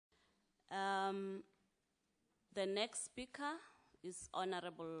The next speaker is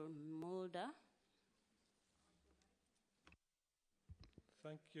Honorable Mulder.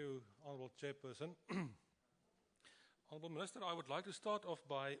 Thank you, Honourable Chairperson. Honourable Minister, I would like to start off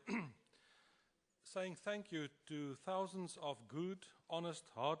by saying thank you to thousands of good, honest,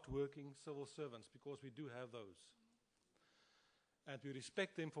 hard-working civil servants, because we do have those. And we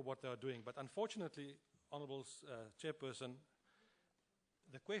respect them for what they are doing. But unfortunately, Honourable Chairperson,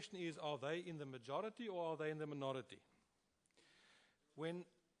 the question is, are they in the majority or are they in the minority? When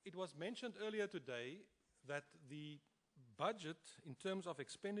it was mentioned earlier today that the budget in terms of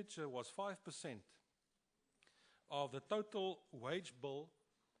expenditure was 5% of the total wage bill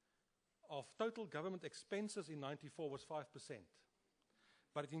of total government expenses in 94 was 5%.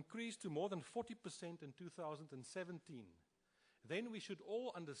 But it increased to more than 40% in 2017. Then we should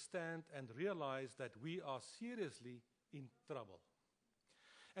all understand and realize that we are seriously in trouble.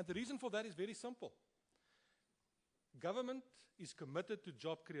 And the reason for that is very simple. Government is committed to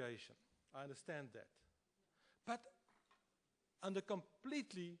job creation. I understand that. But under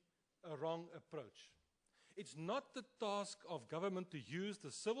completely a wrong approach. It's not the task of government to use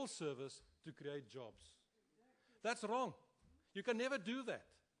the civil service to create jobs. That's wrong. You can never do that.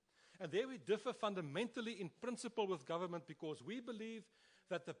 And there we differ fundamentally in principle with government, because we believe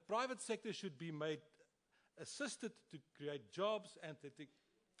that the private sector should be assisted to create jobs and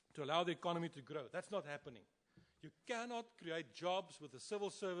to allow the economy to grow. That's not happening. You cannot create jobs with a civil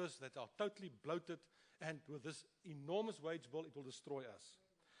service that are totally bloated, and with this enormous wage bill, it will destroy us.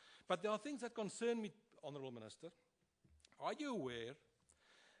 But there are things that concern me, Honourable Minister. Are you aware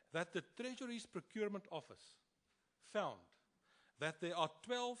that the Treasury's Procurement Office found that there are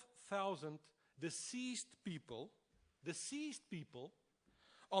 12,000 deceased people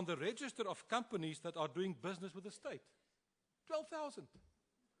on the register of companies that are doing business with the state? 12,000.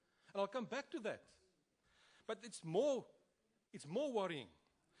 And I'll come back to that. But it's more worrying.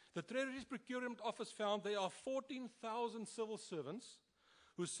 The Treasury's Procurement Office found there are 14,000 civil servants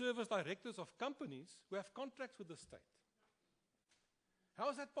who serve as directors of companies who have contracts with the state. How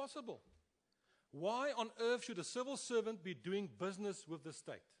is that possible? Why on earth should a civil servant be doing business with the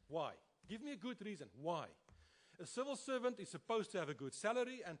state? Why? Give me a good reason. Why? A civil servant is supposed to have a good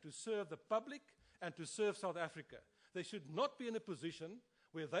salary and to serve the public and to serve South Africa. They should not be in a position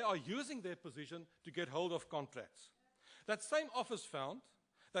where they are using their position to get hold of contracts. That same office found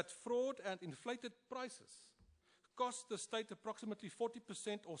that fraud and inflated prices cost the state approximately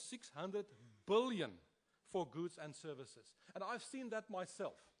 40% or 600 billion for goods and services. And I've seen that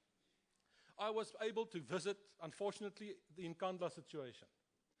myself. I was able to visit, unfortunately, the Nkandla situation.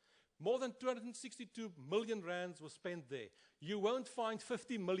 More than 262 million rands was spent there. You won't find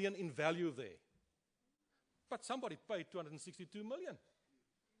 50 million in value there. But somebody paid 262 million.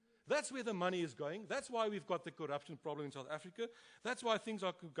 That's where the money is going. That's why we've got the corruption problem in South Africa. That's why things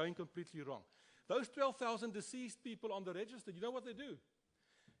are going completely wrong. Those 12,000 deceased people on the register, you know what they do?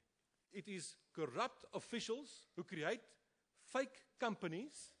 It is corrupt officials who create fake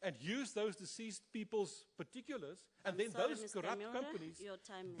companies and use those deceased people's particulars, and then sorry, those Mr. corrupt Mulder, companies your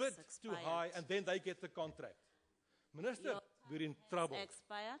time is bid too expired. high, and then they get the contract. Minister, we're in trouble.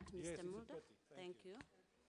 Expired, Mr. Yes, it's a Mulder. pity. Thank Thank you.